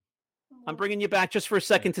I'm bringing you back just for a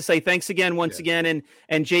second to say thanks again, once again.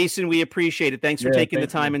 And Jason, we appreciate it. Thanks for taking the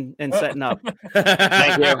time and setting up.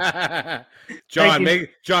 Thank you. John,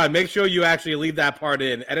 make sure you actually leave that part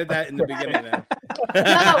in. Edit that in the beginning then.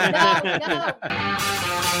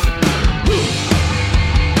 No.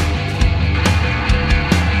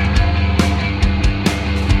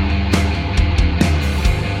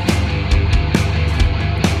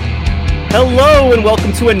 Hello and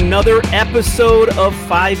welcome to another episode of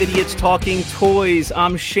 5 Idiots Talking Toys.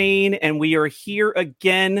 I'm Shane and we are here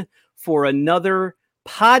again for another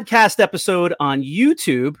podcast episode on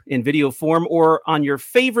YouTube in video form or on your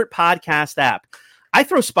favorite podcast app. I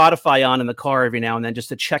throw Spotify on in the car every now and then just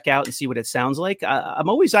to check out and see what it sounds like. I'm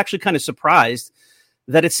always actually kind of surprised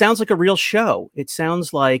that it sounds like a real show. It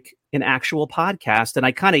sounds like an actual podcast, and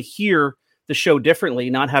I kind of hear the show differently,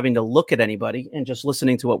 not having to look at anybody and just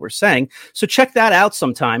listening to what we're saying. So check that out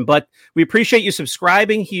sometime. But we appreciate you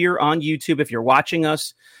subscribing here on YouTube. If you're watching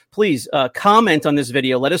us, please comment on this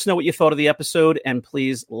video. Let us know what you thought of the episode, and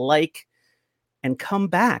please like and come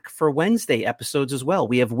back for Wednesday episodes as well.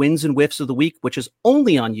 We have Wins and Whiffs of the Week, which is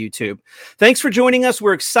only on YouTube. Thanks for joining us.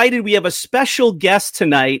 We're excited. We have a special guest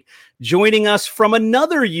tonight joining us from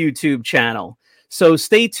another YouTube channel. So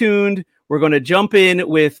stay tuned. We're going to jump in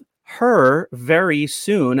with her very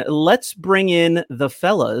soon. Let's bring in the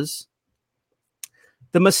fellas.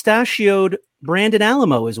 The mustachioed Brandon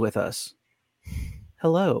Alamo is with us.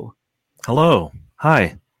 Hello.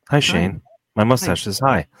 Hi, Shane. My mustache says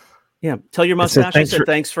hi. Yeah, tell your mustache I said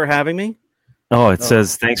thanks for having me. It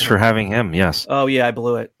says thanks for having him. Yes. Oh yeah, I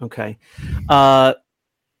blew it. Okay.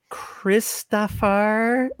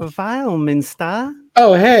 Christopher Weilminster.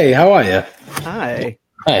 Oh, hey, how are you? Hi.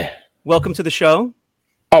 Welcome to the show.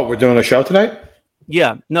 Oh, we're doing a show tonight?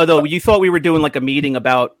 Yeah. No, though, you thought we were doing like a meeting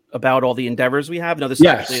about all the endeavors we have. No, this is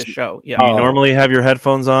actually a show. Yeah. You normally have your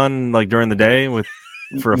headphones on like during the day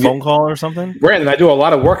for a phone call or something? Brandon, I do a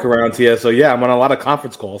lot of work around here, so yeah, I'm on a lot of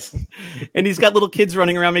conference calls. And he's got little kids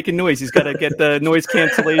running around making noise. He's got to get the noise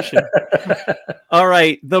cancellation. All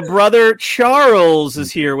right. The brother Charles is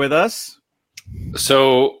here with us.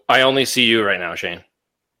 So I only see you right now, Shane.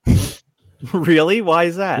 Really? Why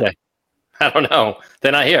is that? Yeah. I don't know.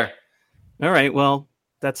 They're not here. All right. Well,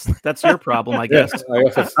 that's your problem, I guess. Oh,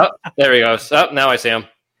 there he goes. Oh, now I see him.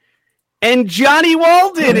 And Johnny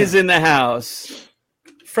Walden is in the house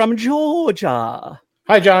from Georgia.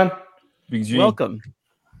 Hi, John. Big G. Welcome.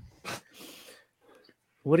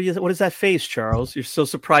 What is that face, Charles? You're so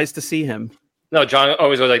surprised to see him. No, John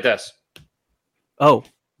always goes like this. Oh.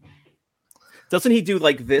 Doesn't he do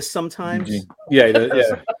like this sometimes? Yeah, he does,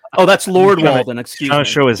 yeah. Oh, that's Lord Walden. Excuse me. Trying to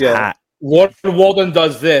show his hat. Lord Walden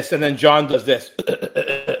does this, and then John does this.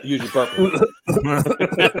 Usually purple.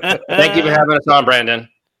 Thank you for having us on, Brandon.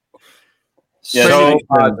 Yeah, So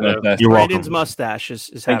positive. You're Brandon's welcome. mustache is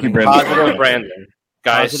Thank you, having Brandon. Positive Brandon.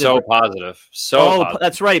 Guys, Positive. so positive. Positive.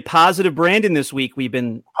 That's right. Positive Brandon this week we've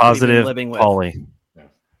been living with. Paulie.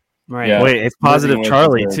 Right. Yeah. Wait, it's positive Living with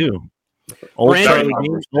Charlie is too. Old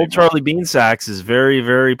Brandon- Charlie Beansacks is very,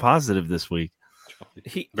 very positive this week.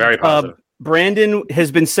 Very positive. Brandon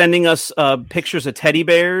has been sending us pictures of teddy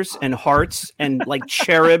bears and hearts and like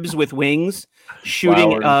cherubs with wings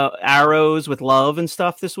shooting arrows with love and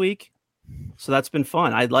stuff this week. So that's been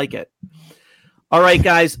fun. I like it. All right,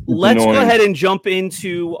 guys, let's go ahead and jump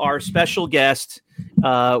into our special guest.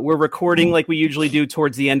 We're recording like we usually do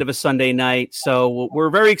towards the end of a Sunday night. So we're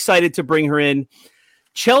very excited to bring her in.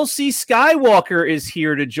 Chelsey Skywalker is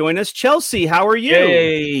here to join us. Chelsey, how are you?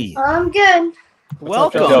 Yay! I'm good.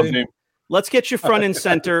 Welcome. Let's get you front and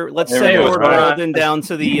center. Let's send Lord Walden down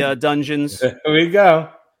to the dungeons. There we go.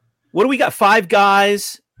 What do we got? 5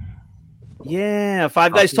 guys. Yeah,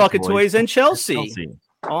 5 guys talking toys and Chelsey.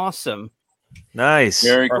 Awesome. Nice.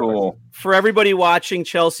 Very cool. For everybody watching,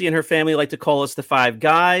 Chelsey and her family like to call us the 5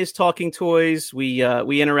 guys talking toys. We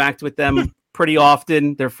interact with them pretty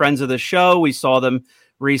often. They're friends of the show. We saw them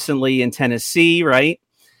recently in Tennessee, right?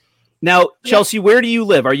 Now, Chelsey, where do you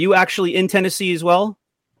live? Are you actually in Tennessee as well?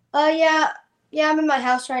 Yeah, I'm in my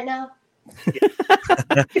house right now.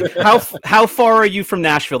 How far are you from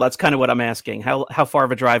Nashville? That's kind of what I'm asking. How far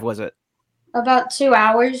of a drive was it? About 2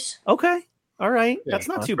 hours. Okay. All right. That's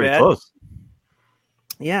not too pretty bad. close.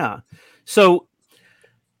 Yeah. So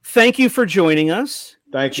thank you for joining us.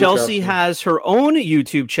 Thank you, Chelsey has her own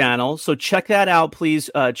YouTube channel, so check that out, please.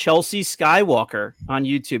 Chelsey Skywalker on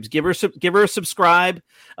YouTube. Give her a subscribe.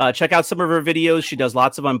 Check out some of her videos. She does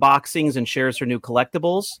lots of unboxings and shares her new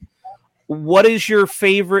collectibles. What is your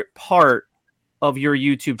favorite part of your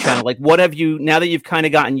YouTube channel? Like, what have you, now that you've kind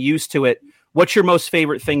of gotten used to it, what's your most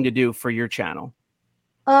favorite thing to do for your channel?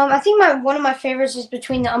 I think one of my favorites is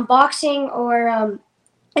between the unboxing or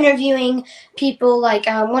interviewing people. Like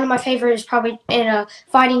one of my favorites is probably in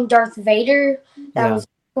fighting Darth Vader. That was a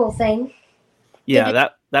cool thing. Yeah,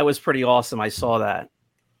 that was pretty awesome. I saw that.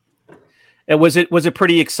 Was it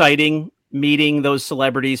pretty exciting meeting those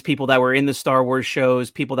celebrities, people that were in the Star Wars shows,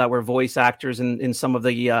 people that were voice actors in some of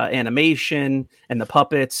the animation and the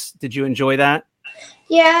puppets? Did you enjoy that?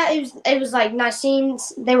 Yeah, it was like nice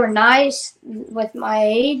scenes. They were nice with my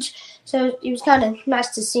age, so it was kind of nice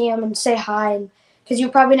to see them and say hi. Because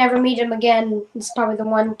you'll probably never meet them again. It's probably the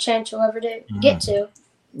one chance you'll ever get to.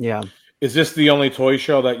 Yeah. Is this the only toy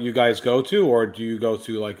show that you guys go to, or do you go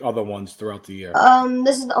to like other ones throughout the year?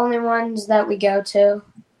 This is the only ones that we go to.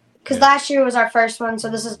 Because last year was our first one, so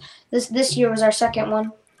this year was our second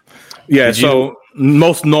one. Yeah, so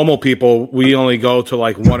most normal people, we only go to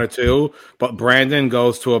like one or two, but Brandon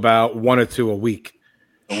goes to about one or two a week.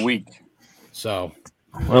 A week. So,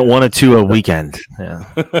 well, 1 or 2 a weekend. Yeah.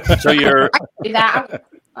 So your Do that.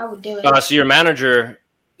 I would do it. so your manager,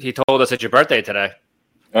 he told us it's your birthday today.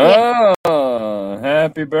 Oh,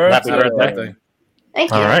 happy birthday. Happy birthday.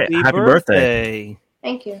 Thank you. All right. Happy birthday.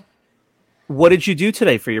 Thank you. What did you do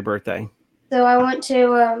today for your birthday? So I went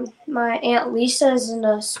to my Aunt Lisa's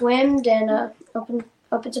and swimmed and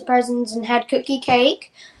opened some presents and had cookie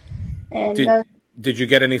cake. And Did you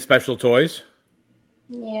get any special toys?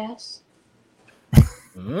 yes.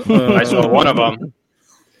 I saw one of them.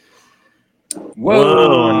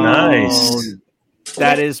 Whoa, nice.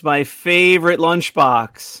 That is my favorite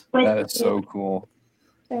lunchbox. That is so cool.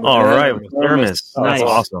 All right. With thermos. Nice. That's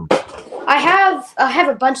awesome. I have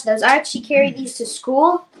a bunch of those. I actually carry these to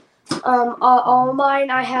school. All mine.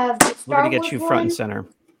 I have the We're Star going to Wars get you one. front and center.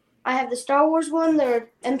 I have the Star Wars one, the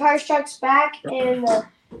Empire Strikes Back, and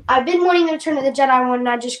I've been wanting the Return of the Jedi one, and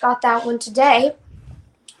I just got that one today.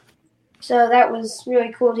 So that was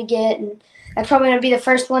really cool to get, and that's probably going to be the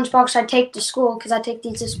first lunchbox I take to school because I take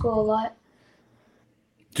these to school a lot.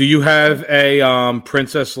 Do you have a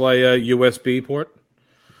Princess Leia USB port?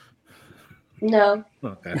 No.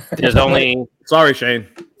 Okay. There's only Sorry, Shane.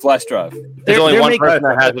 Flash drive. there's only they're one making- person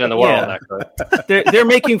that has it in the world. Yeah. Actually, They're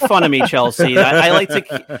making fun of me, Chelsea. I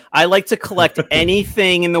like to collect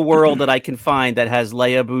anything in the world that I can find that has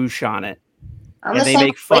Leia Bouche on it, I'm and the they same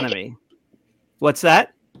make with fun of Wicket. me. What's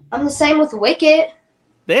that? I'm the same with Wicket.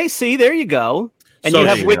 There you go. And So you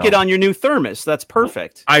have there you Wicked go. on your new thermos. That's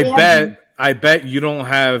perfect. I bet you don't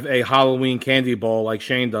have a Halloween candy bowl like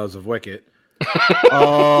Shane does of Wicket.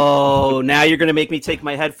 Oh, now you're going to make me take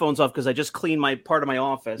my headphones off because I just cleaned my part of my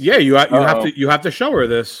office. Yeah, you have to show her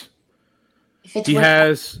this. If it's He Wicket,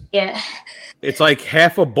 has yeah. it's like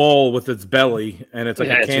half a bowl with its belly, and it's like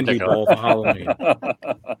Yeah, a it's candy ridiculous. bowl for Halloween.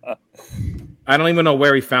 I don't even know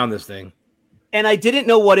where he found this thing. And I didn't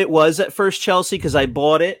know what it was at first, Chelsea, because I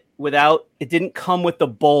bought it it didn't come with the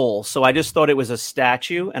bowl. So I just thought it was a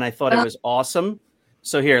statue, and I thought it was awesome.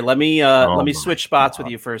 So here, let me switch spots with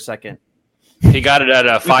you for a second. he got it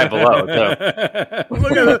at Five Below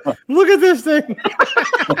too. Look at this thing.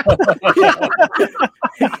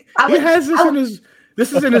 He has this in his.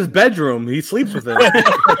 This is in his bedroom. He sleeps with it.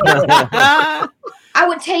 I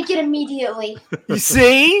would take it immediately. You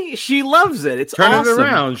see, she loves it. It's Turn awesome. it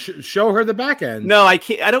around. Show her the back end. No, I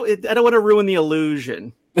can't. I don't want to ruin the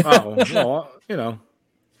illusion. Oh, well, you know.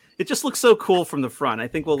 It just looks so cool from the front. I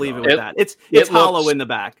think we'll leave it with It- that. It's it hollow looks- in the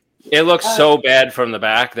back. It looks so bad from the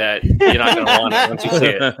back that you're not going to want it once you see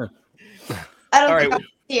it. I don't All think right.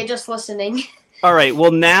 I see it just listening. All right.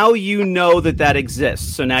 Well, now you know that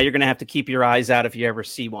exists. So now you're going to have to keep your eyes out if you ever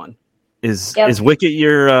see one. Is Yep. Wicket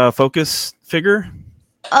your focus figure?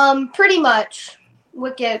 Pretty much.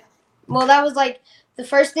 Wicket. Well, that was like the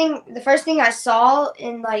first thing I saw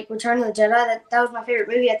in like Return of the Jedi. That was my favorite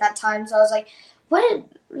movie at that time. So I was like, what?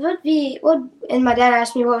 And my dad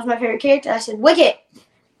asked me what was my favorite character. I said Wicket,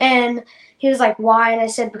 and he was like, why? And I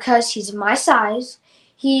said because he's my size.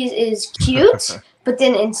 He is cute, but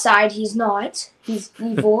then inside he's not. He's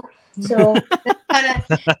evil. So kind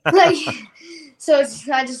of like. So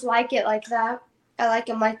I just like it like that. I like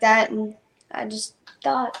him like that, and I just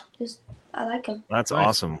thought I like him. That's Nice.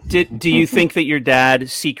 awesome. Do you think that your dad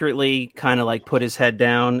secretly kind of like put his head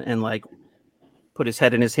down and like put his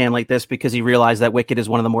head in his hand like this because he realized that Wicket is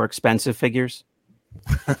one of the more expensive figures?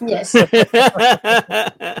 Yes.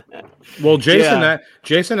 Well, Jason, Yeah.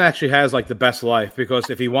 Jason actually has like the best life because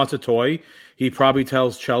if he wants a toy, he probably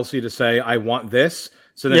tells Chelsea to say, "I want this,"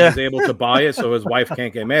 so then he's able to buy it, so his wife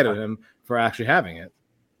can't get mad at him for actually having it.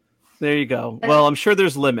 There you go. Well, I'm sure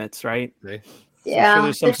there's limits, right? See? Yeah. sure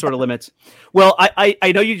there's some sort of limits. Well,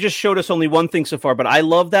 I know you just showed us only one thing so far, but I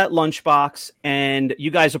love that lunchbox, and you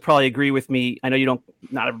guys will probably agree with me. I know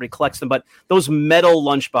not everybody collects them, but those metal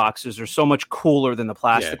lunchboxes are so much cooler than the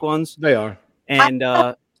plastic ones. They are. And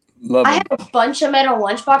I have a bunch of metal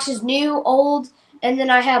lunchboxes, new, old, and then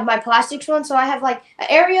I have my plastics one. So I have like an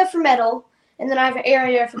area for metal, and then I have an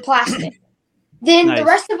area for plastic. Then the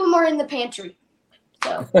rest of them are in the pantry.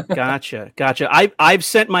 So. Gotcha. I've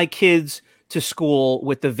sent my kids to school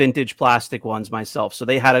with the vintage plastic ones myself. So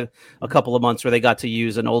they had a couple of months where they got to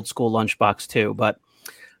use an old school lunchbox too, but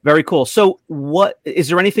very cool. So is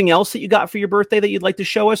there anything else that you got for your birthday that you'd like to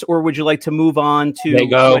show us, or would you like to move on to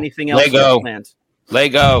anything else planned?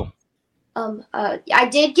 Lego. I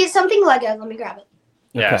did get something Lego. Let me grab it.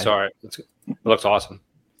 Yeah, it's all right. It looks awesome.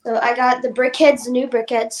 So I got the BrickHeads, the new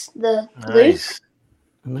BrickHeads, the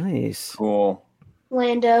Nice. Cool.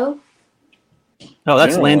 Lando. Oh,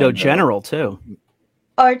 that's Lando General too.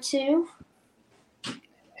 R2.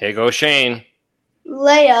 Here goes Shane.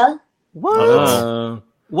 Leia. What?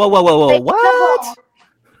 Whoa! What?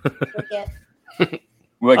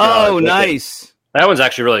 Oh, nice. That one's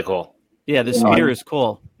actually really cool. Yeah, the speeder is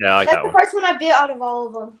cool. Yeah, I like That's that the one. first one I built out of all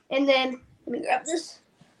of them. And then let me grab this.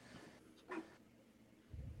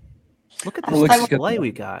 Look at this display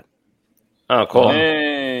we got. Oh, cool.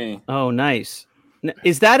 Hey. Oh, nice.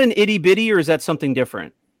 Is that an itty bitty or is that something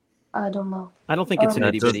different? I don't know. I don't think it's an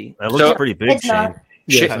itty bitty. That looks pretty big, It's not.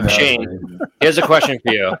 Shane. Shane, here's a question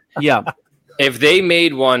for you. Yeah. If they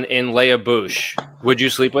made one in Leia Bouche, would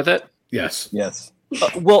you sleep with it? Yes.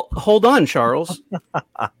 Well, hold on, Charles.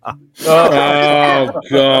 Oh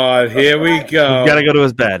God! Here we go. He's got to go to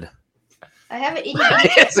his bed. I have an itty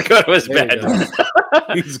He has to go to his bed.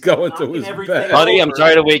 He's going to his bed. Honey, I'm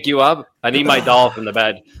sorry to wake you up. I need my doll from the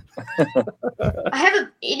bed. I have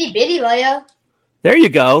an itty bitty Leia. There you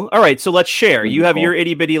go. All right, so let's share. You have your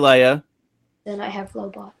itty bitty Leia. Then I have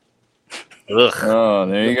Lobot. Ugh, Oh,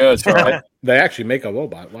 there you go, Charlie. They actually make a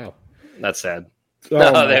robot. Wow. that's sad. Oh,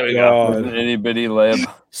 No, there we go. An itty bitty lab.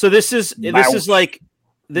 So this is itty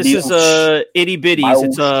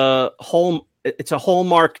bitties. It's a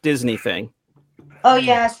Hallmark Disney thing. Oh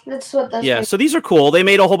yes, that's what that's. Yeah, so these are cool. They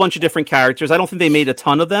made a whole bunch of different characters. I don't think they made a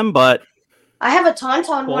ton of them, but I have a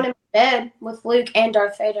Tauntaun one in my bed with Luke and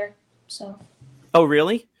Darth Vader. So. Oh,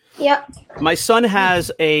 really? Yep. My son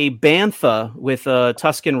has a Bantha with a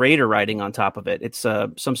Tusken Raider riding on top of it. It's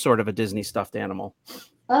some sort of a Disney stuffed animal.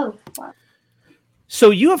 Oh, wow.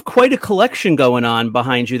 So you have quite a collection going on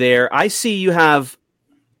behind you there. I see you have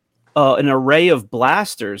an array of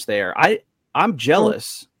blasters there. I'm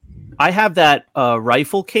jealous. I have that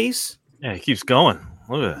rifle case. Yeah, he keeps going.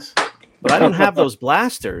 Look at this. But I don't have those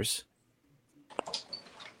blasters.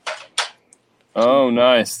 Oh,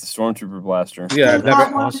 nice. The Stormtrooper blaster. Yeah, I've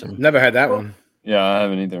Awesome. never had that one. Yeah, I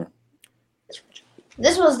haven't either.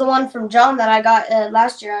 This was the one from John that I got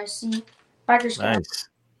last year. I see. Biker Scout. Nice.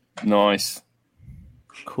 Nice.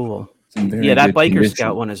 Cool. Very Yeah, that good Biker condition.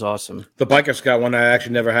 Scout one is awesome. The Biker Scout one I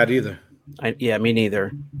actually never had either. Yeah, me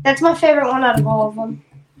neither. That's my favorite one out of all of them.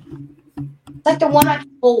 It's like the one I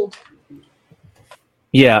hold.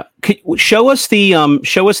 Yeah, show us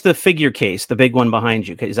the figure case, the big one behind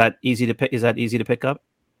you. Is that easy to pick? Is that easy to pick up?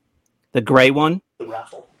 The gray one.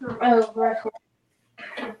 Oh, rifle.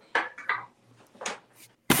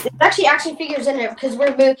 There's actually action figures in it because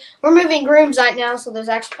we're moving rooms right now, so there's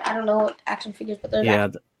actually I don't know what action figures, but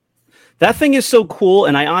there's that thing is so cool,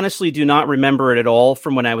 and I honestly do not remember it at all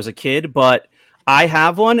from when I was a kid. But I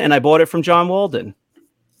have one, and I bought it from John Walden.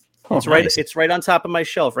 It's right. Nice. It's right on top of my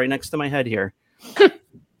shelf, right next to my head here.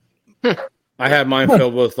 I had mine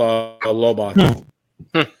filled with a Lobot.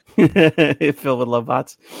 Filled with love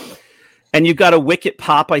bots. And you've got a Wicket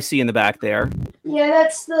Pop I see in the back there. Yeah,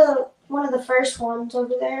 that's one of the first ones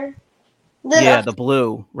over there. The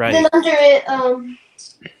blue, right? Then under it,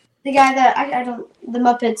 the guy that the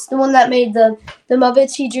Muppets, the one that made the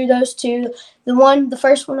Muppets, he drew those two. The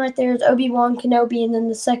first one right there is Obi-Wan Kenobi, and then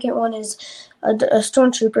the second one is a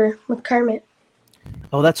Stormtrooper with Kermit.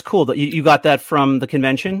 Oh, that's cool. That you got that from the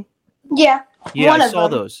convention? Yeah. Yeah, I saw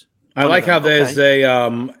those. I like how there's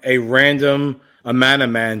a random Amana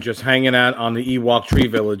man just hanging out on the Ewok tree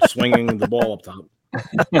village, swinging the ball up top.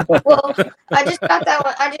 Well, I just got that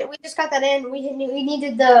one. We just got that in. We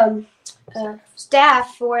needed the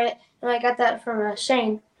staff for it, and I got that from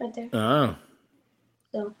Shane right there. Oh,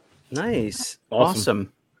 So Nice,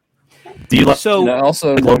 Awesome. awesome. Do you like And I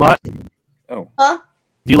also Lobot? Huh?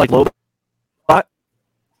 Do you like Lobot?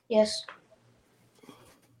 Yes.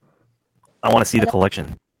 I want to see the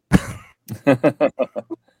collection.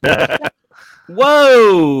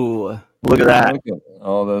 Whoa! Look at that. Look at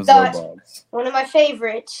all those Dot. robots. One of my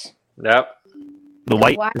favorites. Yep. The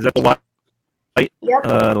white is that the white? Yep.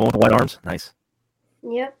 The one with the white arms. Nice.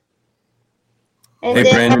 Yep. And Hey,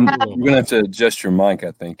 then Brandon, you're gonna have to adjust your mic.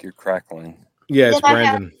 I think you're crackling. Yeah, it's Then I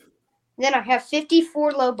have- Brandon. Then I have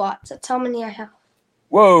 54 Lobots. That's how many I have.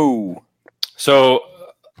 Whoa! So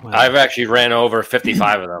Wow. I've actually ran over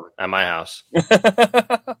 55 of them at my house.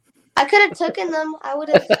 I could have taken them. I would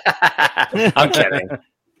have. I'm kidding.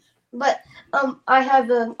 But I have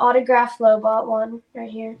an autographed Lobot one right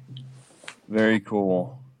here. Very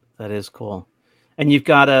cool. That is cool. And you've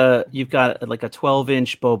got like a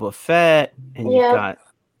 12-inch Boba Fett, and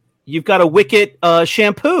you've got a Wicket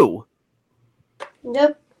shampoo.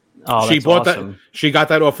 Yep. Oh, She that's bought awesome. that. She got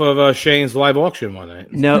that off of Shane's live auction one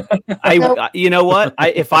night. No, you know what?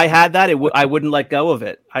 If I had that, I wouldn't let go of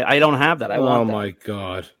it. I don't have that. I Oh want that. my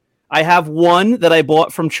god! I have one that I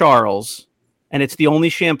bought from Charles, and it's the only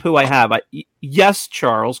shampoo I have. Yes,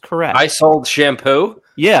 Charles, correct. I sold shampoo.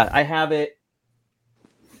 Yeah, I have it.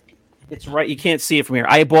 It's right. You can't see it from here.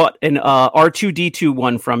 I bought an R2D2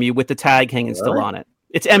 one from you with the tag hanging still on it.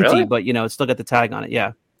 It's empty, Really? but it's still got the tag on it.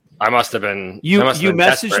 Yeah. I must have been. You I must have been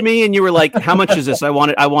messaged desperate. me and you were like, "How much is this? I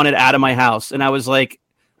want it out of my house." And I was like,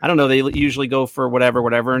 "I don't know. They usually go for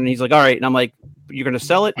whatever." And he's like, "All right." And I'm like, "You're going to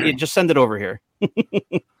sell it? Yeah, just send it over here."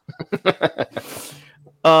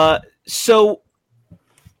 So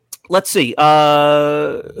let's see.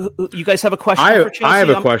 You guys have a question for Chelsey? I have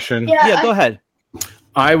a question. Yeah, go ahead.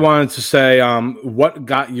 I wanted to say, what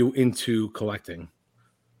got you into collecting?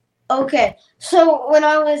 Okay, so when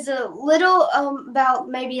I was a little, about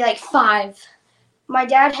maybe like 5, my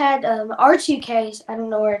dad had R2 case. I don't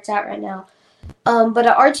know where it's at right now, but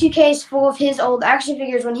an R2 case full of his old action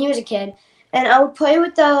figures when he was a kid, and I would play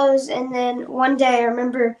with those. And then one day, I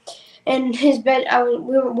remember in his bed,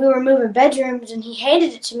 we were moving bedrooms, and he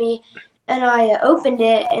handed it to me, and I opened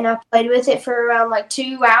it and I played with it for around like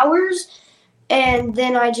 2 hours, and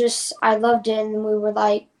then I loved it, and we were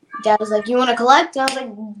like. Dad was like, "You want to collect?" And I was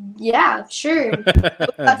like, "Yeah, sure."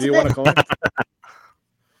 Do you want to collect?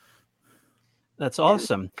 That's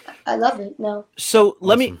awesome. I love it. No. So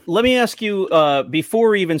let me ask you,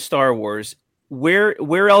 before even Star Wars,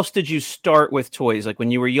 where else did you start with toys? Like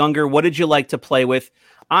when you were younger, what did you like to play with?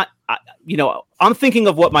 I'm thinking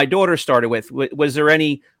of what my daughter started with. Was there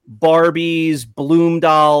any Barbies, Bloom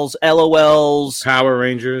dolls, LOLs, Power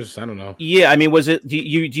Rangers? I don't know. Yeah, I mean, was it? Do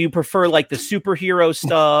you prefer like the superhero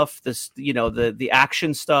stuff? The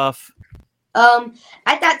action stuff.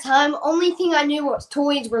 At that time, only thing I knew was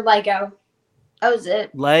toys were Lego. That was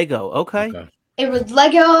it. Lego. Okay. It was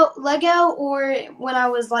Lego, or when I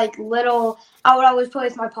was like little, I would always play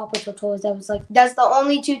with my Paw Patrol toys. That's the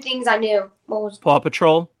only 2 things I knew. What was Paw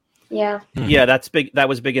Patrol? Yeah. Yeah, that's big. That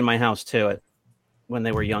was big in my house too. When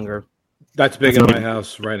they were younger. That's big in my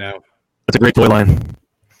house right now. That's a great toy line.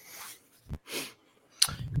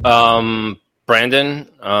 Brandon,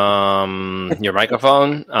 your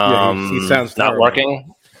microphone he sounds not terrible.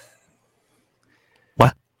 working.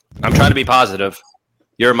 What? I'm trying to be positive.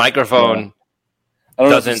 Your microphone I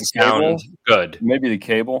don't know if doesn't it's the cable. sound good. Maybe the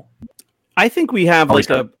cable. I think we have like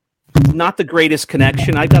not the greatest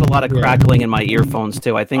connection. I got a lot of crackling in my earphones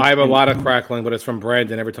too. I think I have a lot of crackling, but it's from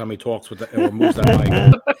Brandon every time he talks with or moves that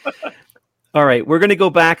mic. All right, we're going to go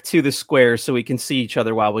back to the square so we can see each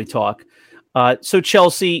other while we talk. So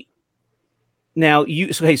Chelsey, now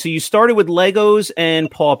you started with Legos and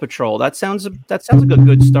Paw Patrol. That sounds like a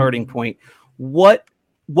good starting point. What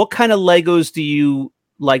kind of Legos do you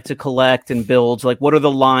like to collect and build? Like, what are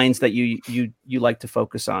the lines that you like to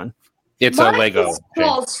focus on? It's Mine a Lego. is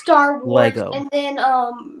called Star Wars, Lego. and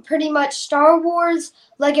then pretty much Star Wars,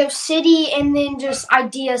 Lego City, and then just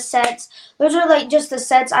idea sets. Those are like just the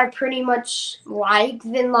sets I pretty much like.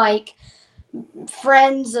 Then like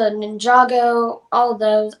Friends, Ninjago, all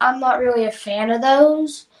those. I'm not really a fan of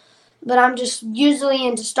those, but I'm just usually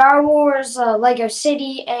into Star Wars, Lego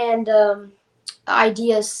City, and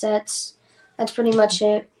idea sets. That's pretty much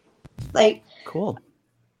it. Like Cool.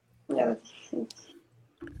 Yeah.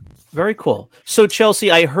 Very cool. So,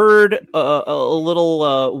 Chelsey, I heard a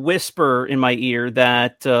little whisper in my ear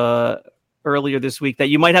that earlier this week that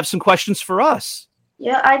you might have some questions for us.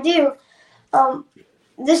 Yeah, I do.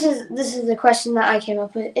 This is the question that I came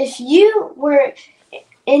up with. If you were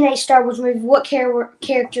in a Star Wars movie, what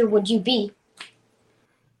character would you be?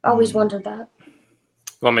 I always wondered that.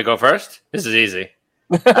 Want me to go first? This is easy.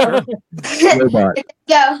 Robot.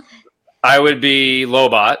 Go. I would be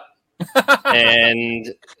Lobot,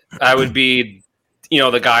 and I would be,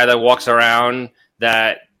 the guy that walks around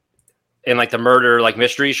that in like the murder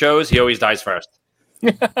mystery shows, he always dies first.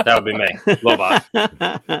 That would be me,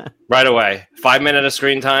 Lobot. Right away. 5 minutes of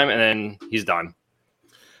screen time, and then he's done.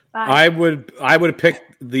 I would pick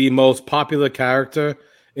the most popular character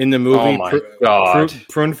in the movie. Oh my God.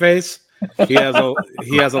 Prune Face. He has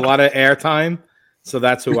a lot of airtime, so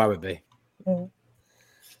that's who I would be.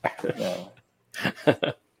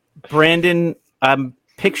 Brandon, I'm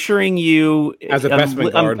picturing you as a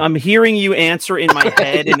Bespin guard. I'm hearing you answer in my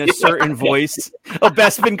head in a certain voice. A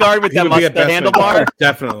Bespin guard with that handlebar?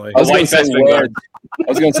 Definitly. I was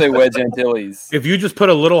going to say Wedge Antilles. If you just put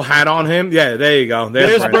a little hat on him, yeah, there you go.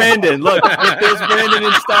 There's Brandon. Look, there's Brandon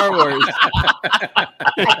in Star Wars.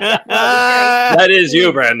 That is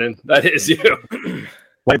you, Brandon. That is you.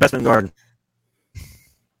 White Bespin guard.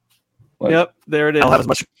 Yep, there it is. I'll have as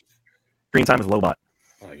much screen time as Lobot.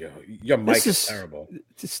 Oh, your mic is terrible.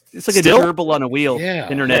 It's like a gerbil on a wheel. Yeah.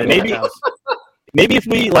 Internet. Maybe if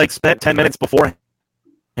we spent 10 minutes beforehand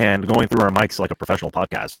going through our mics like a professional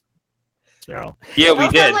podcast. So. Yeah, we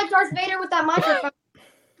did. Sound like Darth Vader with that microphone.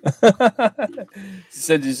 She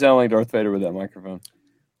said you sound like Darth Vader with that microphone.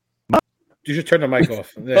 You should turn the mic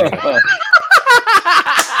off. There you go.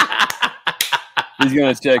 He's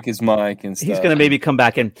going to check his mic and stuff. He's going to maybe come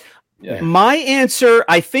back in. Yeah.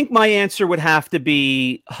 I think my answer would have to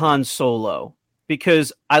be Han Solo,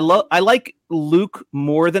 because I like Luke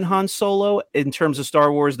more than Han Solo in terms of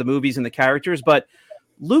Star Wars, the movies and the characters, but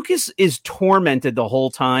Luke is tormented the whole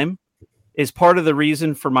time is part of the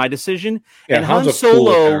reason for my decision. Yeah, and Han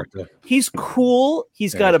Solo, he's cool.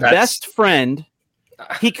 He's got a best friend.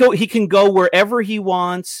 He can go wherever he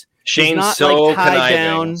wants. Shane's not, so tied conniving.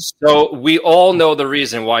 down. So we all know the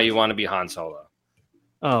reason why you want to be Han Solo.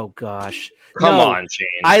 Oh gosh! Come on, Shane.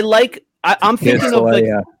 I'm thinking of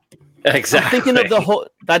exactly. I'm thinking of the whole.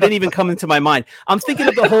 That didn't even come into my mind. I'm thinking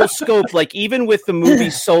of the whole scope. Like even with the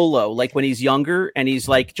movie Solo, like when he's younger and he's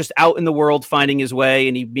like just out in the world finding his way,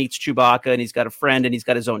 and he meets Chewbacca, and he's got a friend, and he's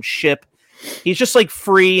got his own ship. He's just like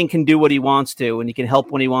free and can do what he wants to, and he can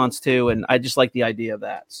help when he wants to. And I just like the idea of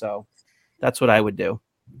that. So that's what I would do.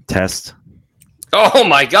 Test. Oh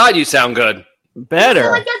my God, you sound good. I Better.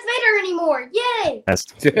 don't like Darth Vader anymore. Yay!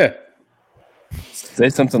 Test. Yeah. Say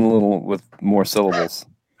something a little with more syllables.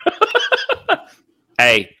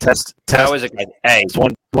 Hey, Test. that was a good. Hey,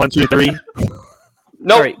 1, 2, 3.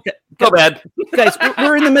 No, All right, go bad. guys.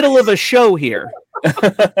 We're in the middle of a show here.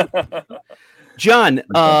 John,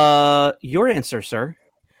 your answer, sir.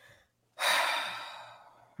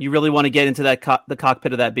 You really want to get into that the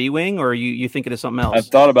cockpit of that B-wing, or you thinking of something else? I've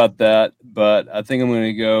thought about that, but I think I'm going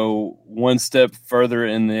to go one step further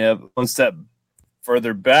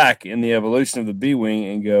back in the evolution of the B-wing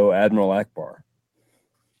and go Admiral Akbar.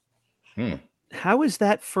 How is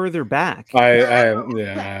that further back? I don't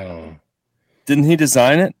know. Didn't he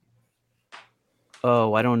design it?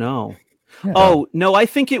 Oh, I don't know. Yeah. Oh no, I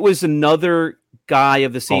think it was another guy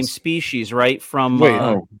of the same species, right? From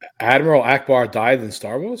Admiral Akbar died in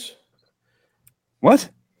Star Wars? What?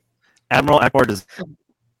 Admiral Akbar designed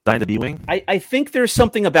the B-wing? I think there's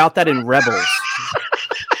something about that in Rebels.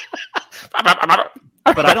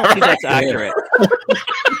 But I don't think that's accurate.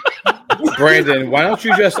 Brandon, why don't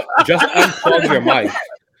you just unplug your mic?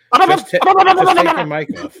 Just take your mic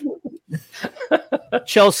off.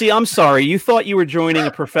 Chelsey, I'm sorry. You thought you were joining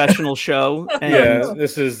a professional show. And yeah,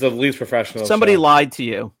 this is the least professional. Somebody lied to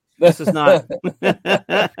you. This is not.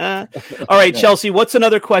 All right, Chelsey. What's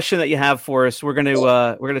another question that you have for us? We're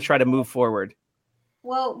gonna try to move forward.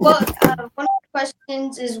 Well, one of the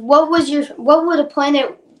questions is what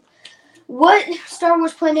Star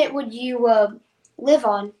Wars planet would you live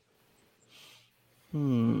on?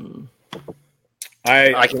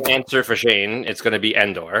 I can answer for Shane. It's going to be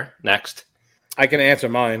Endor next. I can answer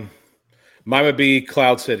mine. Mine would be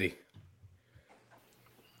Cloud City.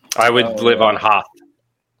 I would live on Hoth.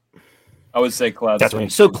 I would say Cloud City.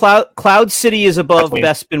 So Cloud City is above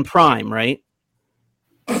Bespin Prime, right?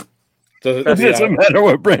 It doesn't matter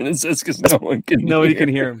what Brandon says because nobody can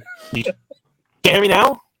hear him. Can you hear me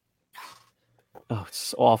now? Oh,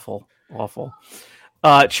 it's awful.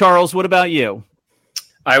 Charles, what about you?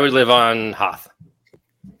 I would live on Hoth.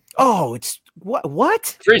 Oh, it's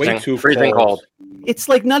what? Freezing cold. It's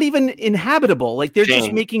like not even inhabitable. Like they're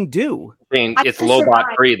just making do. It's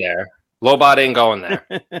Lobot free there. Lobot ain't going there.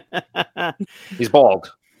 He's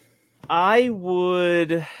bald. I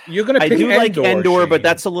would. You're gonna. I pick do like Endor, Shane. but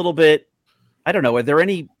that's a little bit. I don't know. Are there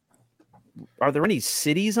any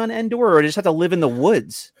cities on Endor, or I just have to live in the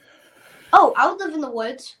woods? Oh, I would live in the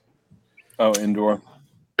woods. Oh, Endor.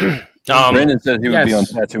 Brandon said he would be on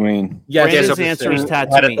Tatooine. Yeah, Brandon's answer is Tatooine.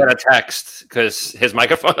 I had to send a text because his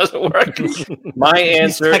microphone doesn't work. My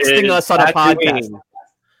answer He's texting is us on Tatooine. a podcast.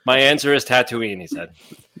 My answer is Tatooine, he said.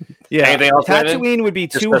 Yeah, Anything else, Tatooine would be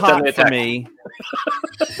Just too send hot me a for text. me.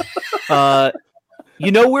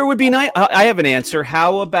 You know where would be nice? I have an answer.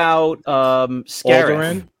 How about Scarif?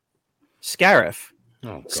 Alderaan? Scarif.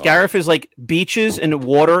 Oh, God. Scarif is like beaches and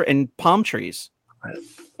water and palm trees.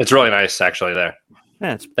 It's really nice, actually. There,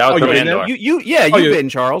 Yeah, that was from you've been Andor. You've been,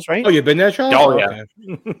 Charles, right? Oh, you've been there, Charles? Oh, yeah.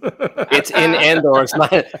 Okay. It's in Andor. It's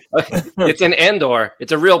not. It's in Andor.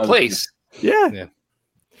 It's a real place. Yeah.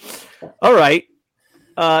 All right.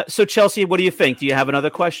 So Chelsey, what do you think? Do you have another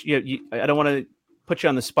question? I don't want to put you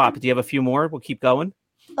on the spot, but do you have a few more? We'll keep going.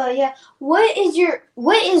 Yeah. What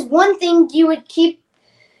is one thing you would keep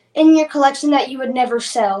in your collection that you would never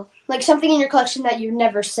sell? Like something in your collection that you'd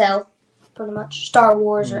never sell, pretty much. Star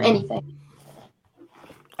Wars or anything.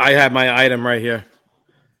 I have my item right here.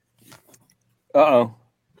 Uh-oh.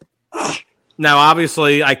 Now,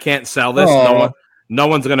 obviously, I can't sell this. No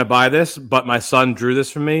one's going to buy this, but my son drew this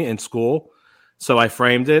for me in school, so I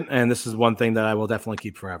framed it, and this is one thing that I will definitely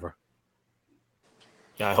keep forever.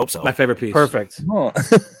 Yeah, I hope so. My favorite piece. Perfect. Oh.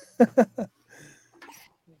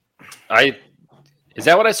 Is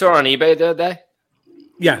that what I saw on eBay the other day?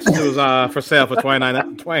 Yes, it was for sale for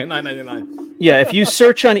 $29.99. Yeah, if you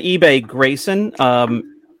search on eBay, Grayson,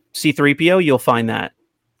 C-3PO, you'll find that.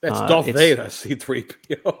 That's Darth Vader,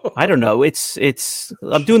 C-3PO. I don't know. It's.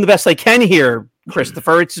 I'm doing the best I can here,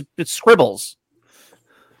 Christopher. It's scribbles.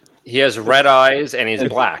 He has red eyes and he's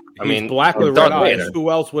black. He's black with Darth red eyes. Vader.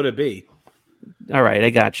 Who else would it be? All right, I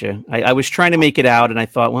got you. I was trying to make it out, and I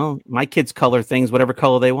thought, well, my kids color things whatever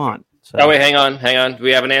color they want. So. Oh wait, hang on.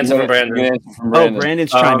 We have an answer from Brandon. Oh,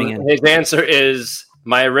 Brandon's chiming in. His answer is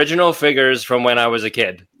my original figures from when I was a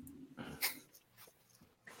kid.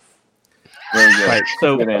 Very good.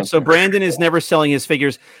 Right. So Brandon is never selling his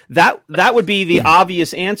figures. That would be the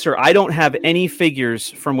obvious answer. I don't have any figures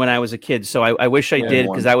from when I was a kid, so I wish I did,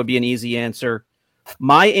 because that would be an easy answer.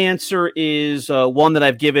 My answer is one that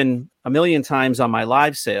I've given a million times on my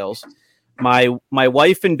live sales. My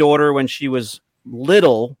wife and daughter, when she was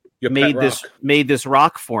little, made this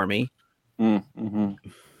rock for me. Mm-hmm.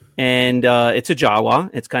 And it's a Jawa.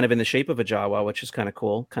 It's kind of in the shape of a Jawa, which is kind of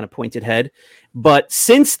cool, kind of pointed head. But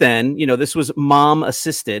since then, this was mom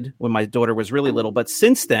assisted when my daughter was really little. But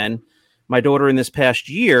since then, my daughter in this past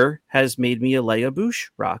year has made me a Leia Bouche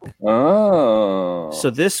rock. Oh.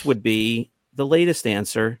 So this would be the latest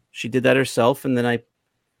answer. She did that herself, and then I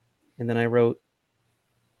wrote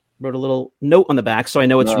a little note on the back, so I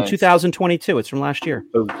know it's from 2022. It's from last year.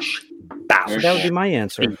 So that would be my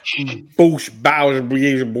answer. Boosh,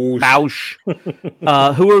 boush.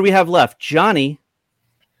 Who do we have left? Johnny.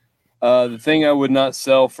 The thing I would not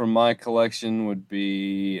sell from my collection would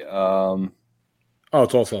be Oh,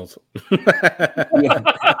 it's all sold.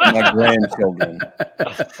 my grandchildren.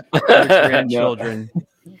 Grandchildren.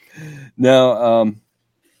 No,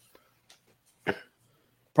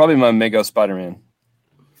 probably my Mego Spider-Man.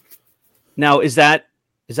 Now, is that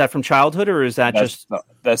from childhood, or is that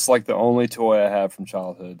that's like the only toy I have from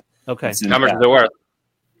childhood. Okay? How much is it worth?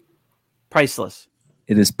 Priceless.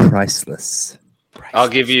 It is priceless. I'll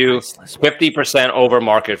give you 50% over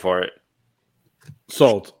market for it.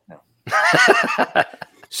 Sold.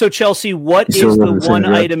 So, Chelsey, what is the one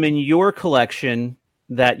item in your collection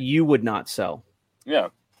that you would not sell? Yeah.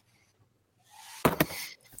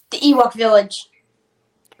 The Ewok Village.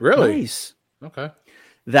 Really? Nice. Okay.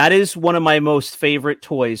 That is one of my most favorite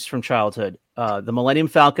toys from childhood. The Millennium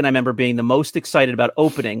Falcon, I remember being the most excited about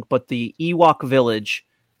opening, but the Ewok Village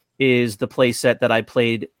is the playset that I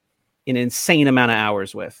played an insane amount of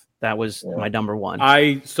hours with. That was my number one.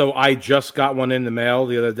 I just got one in the mail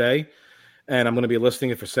the other day, and I'm going to be listing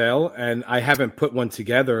it for sale. And I haven't put one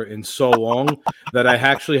together in so long that I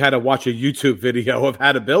actually had to watch a YouTube video of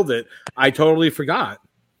how to build it. I totally forgot.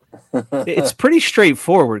 It's pretty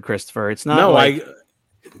straightforward, Christopher. It's not.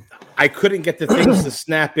 I couldn't get the things to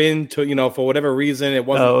snap into, for whatever reason. It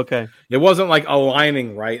wasn't. Oh, okay. It wasn't like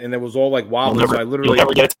aligning right, and it was all like wobbly. So I literally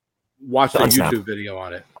watched a YouTube video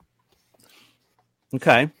on it.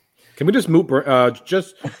 Okay. Can we just mute?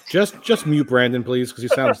 Just mute Brandon, please, because he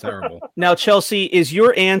sounds terrible. Now, Chelsey, is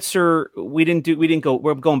your answer?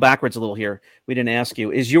 We're going backwards a little here. We didn't ask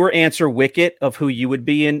you. Is your answer Wicket of who you would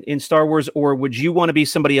be in Star Wars, or would you want to be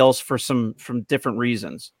somebody else from different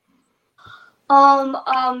reasons?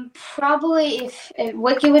 Probably if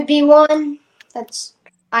Wicket would be one.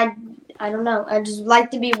 I don't know. I just like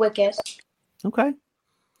to be Wicket. Okay.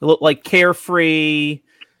 You look like carefree.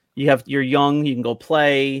 You're young. You can go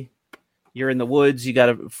play. You're in the woods. You got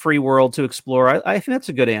a free world to explore. I think that's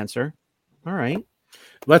a good answer. All right.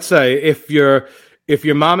 Let's say if your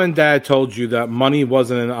mom and dad told you that money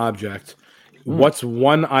wasn't an object, What's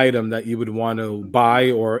one item that you would want to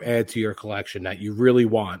buy or add to your collection that you really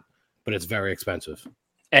want, but it's very expensive?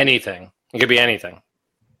 Anything. It could be anything.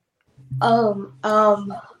 I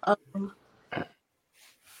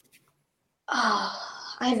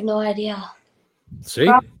have no idea. See?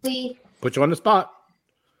 Probably. Put you on the spot.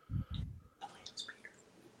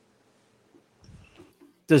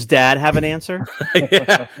 Does Dad have an answer?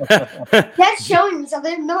 Yeah. That's showing me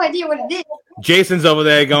something. I have no idea what it is. Jason's over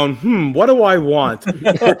there going, what do I want?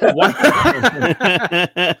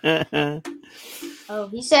 Oh,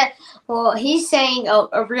 he's saying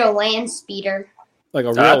a real land speeder. Like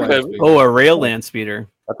a real That's one. Oh, a rail land speeder.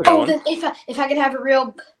 That's a good Oh, one. then if I could have a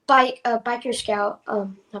real biker scout,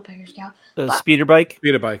 not biker scout. A speeder bike?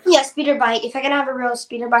 Speeder bike. Yeah, speeder bike. If I could have a real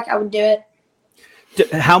speeder bike, I would do it.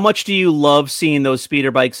 How much do you love seeing those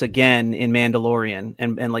speeder bikes again in Mandalorian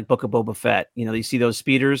and like Book of Boba Fett? You know, you see those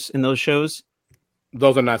speeders in those shows?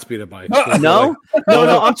 Those are not speeder bikes. No?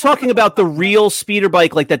 No. I'm talking about the real speeder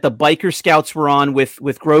bike like that the biker scouts were on with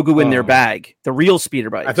Grogu in their bag. The real speeder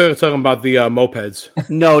bike. I thought you were talking about the mopeds.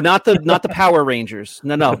 No, not the Power Rangers.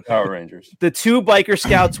 No. Power Rangers. The two biker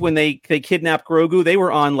scouts when they kidnapped Grogu, they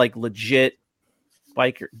were on like legit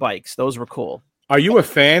bikes. Those were cool. Are you a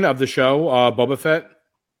fan of the show Boba Fett,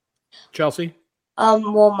 Chelsey?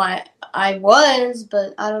 Well, I was,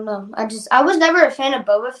 but I don't know. I was never a fan of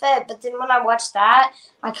Boba Fett, but then when I watched that,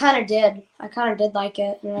 I kind of did. I kind of did like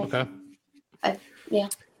it. Okay. Yeah.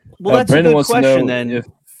 Well, that's Brandon a good wants to question know then.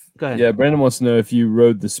 Go ahead. Yeah, Brandon wants to know if you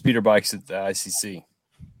rode the speeder bikes at the ICC.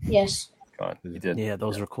 Yes. Come on, you did. Yeah,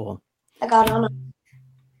 those were cool. I got on it.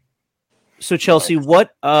 So Chelsey,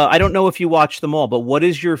 what I don't know if you watched them all, but what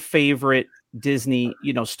is your favorite Disney,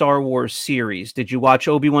 Star Wars series? Did you watch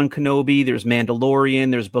Obi-Wan Kenobi? There's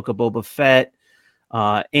Mandalorian, there's Book of Boba Fett,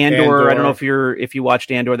 Andor. I don't know if you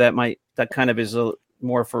watched Andor. That kind of is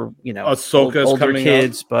more for Ahsoka's older coming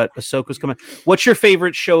kids, but Ahsoka's coming. What's your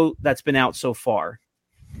favorite show that's been out so far?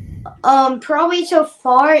 Probably so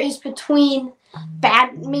far is between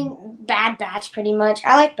Bad Batch pretty much.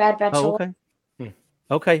 I like Bad Batch a lot. Okay.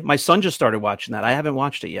 Okay, my son just started watching that. I haven't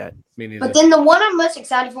watched it yet. Me neither. But then the one I'm most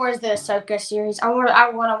excited for is the Ahsoka series. I want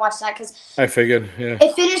to watch that because I figured, yeah.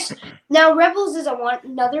 it finished. Now Rebels is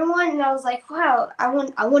another one, and I was like, wow, I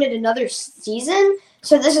wanted another season.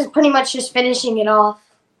 So this is pretty much just finishing it off.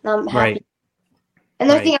 I'm happy. Right.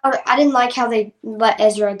 Another thing, I didn't like how they let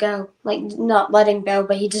Ezra go, like not letting go,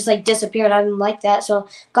 but he just like disappeared. I didn't like that. So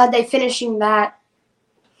glad they finishing that.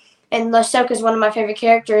 And Ahsoka is one of my favorite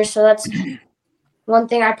characters, so that's one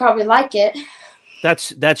thing I probably like it.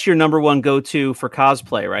 That's your number one go-to for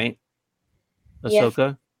cosplay, right?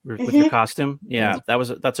 Ahsoka with your costume. Yeah,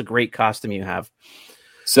 that's a great costume you have.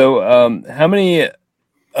 So, how many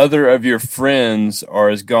other of your friends are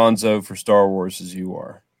as gonzo for Star Wars as you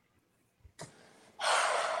are?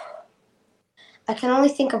 I can only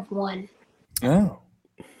think of one. Oh,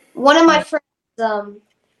 One of my friends. The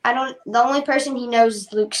only person he knows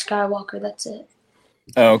is Luke Skywalker. That's it.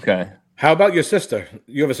 oh okay. How about your sister?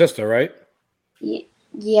 You have a sister, right?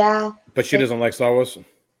 Yeah. But she doesn't like Star Wars?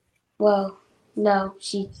 Well, no,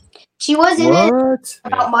 she was in it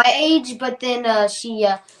about my age, but then she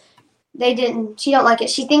don't like it.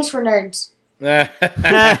 She thinks we're nerds.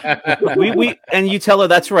 we and you tell her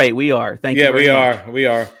that's right. We are. Thank you. Yeah, we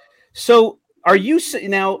are. So, are you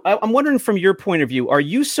now? I'm wondering from your point of view, are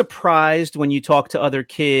you surprised when you talk to other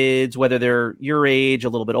kids, whether they're your age, a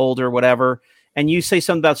little bit older, whatever, and you say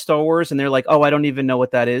something about Star Wars, and they're like, "Oh, I don't even know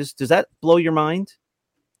what that is." Does that blow your mind?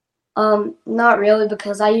 Not really,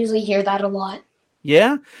 because I usually hear that a lot.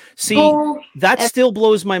 Yeah. See, that still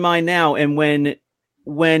blows my mind now. And when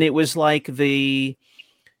it was like the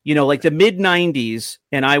mid 90s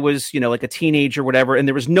and I was, like a teenager, whatever, and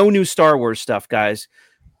there was no new Star Wars stuff, guys,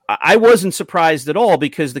 I wasn't surprised at all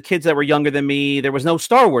because the kids that were younger than me, there was no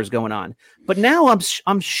Star Wars going on. But now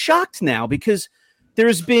I'm shocked now because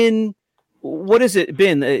there's been, what has it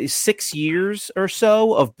been, 6 years or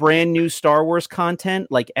so of brand new Star Wars content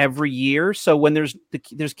like every year. So when there's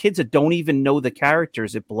kids that don't even know the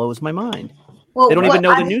characters, it blows my mind. Well, they don't even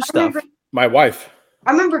know the new stuff. My wife.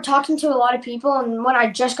 I remember talking to a lot of people, and when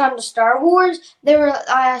I just got into Star Wars, I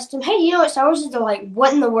asked them, "Hey, you know what Star Wars is?" They're like,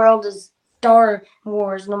 "What in the world is Star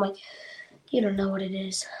Wars?" And I'm like, "You don't know what it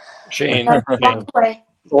is." Shane,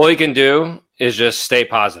 all you can do is just stay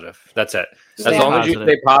positive. That's it. As long as you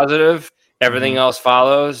stay positive, everything else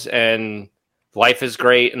follows, and life is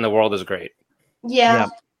great, and the world is great. Yeah.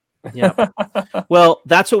 Yeah. Well,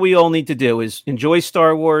 that's what we all need to do: is enjoy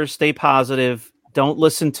Star Wars, stay positive, don't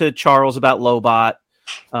listen to Charles about Lobot.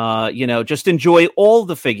 Just enjoy all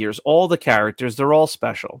the figures, all the characters. They're all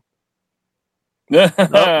special.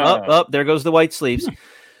 There goes the white sleeves.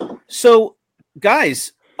 So,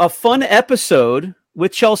 guys, a fun episode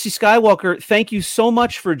with Chelsey Skywalker. Thank you so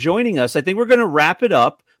much for joining us. I think we're going to wrap it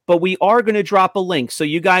up, but we are going to drop a link. So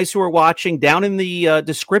you guys who are watching, down in the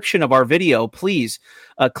description of our video, please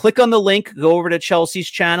click on the link, go over to Chelsey's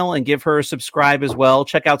channel and give her a subscribe as well.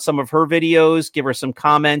 Check out some of her videos, give her some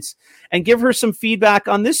comments, and give her some feedback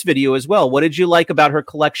on this video as well. What did you like about her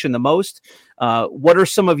collection the most? What are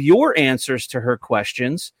some of your answers to her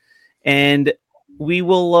questions? And we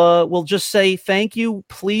will we'll just say thank you.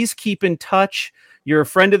 Please keep in touch. You're a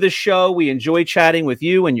friend of the show. We enjoy chatting with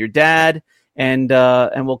you and your dad, and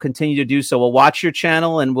we'll continue to do so. We'll watch your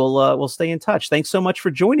channel and we'll stay in touch. Thanks so much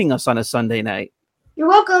for joining us on a Sunday night. You're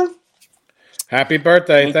welcome. Happy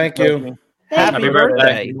birthday. Thank you. Happy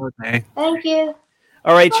birthday. Thank you.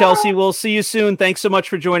 All right, Chelsey, we'll see you soon. Thanks so much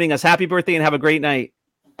for joining us. Happy birthday and have a great night.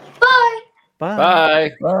 Bye.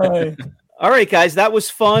 Bye. Bye. All right, guys, that was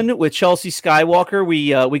fun with Chelsey Skywalker.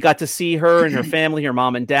 We got to see her and her family, her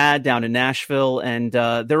mom and dad, down in Nashville, and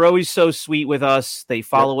they're always so sweet with us. They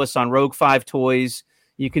follow us on Rogue 5 Toys.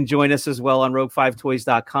 You can join us as well on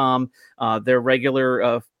rogue5toys.com. They're regular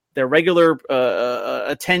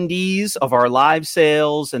attendees of our live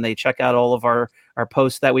sales, and they check out all of our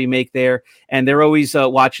posts that we make there, and they're always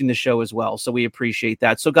watching the show as well. So we appreciate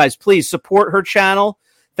that. So, guys, please support her channel.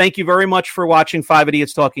 Thank you very much for watching Five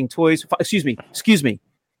Idiots Talking Toys. Excuse me.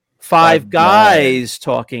 Five Guys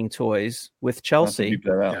Talking Toys with Chelsey.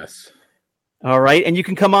 Yes. All right. And you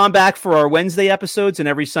can come on back for our Wednesday episodes, and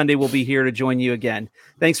every Sunday we'll be here to join you again.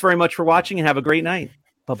 Thanks very much for watching, and have a great night.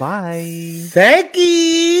 Bye-bye. Thank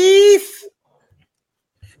you.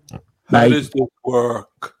 How does this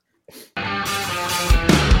work?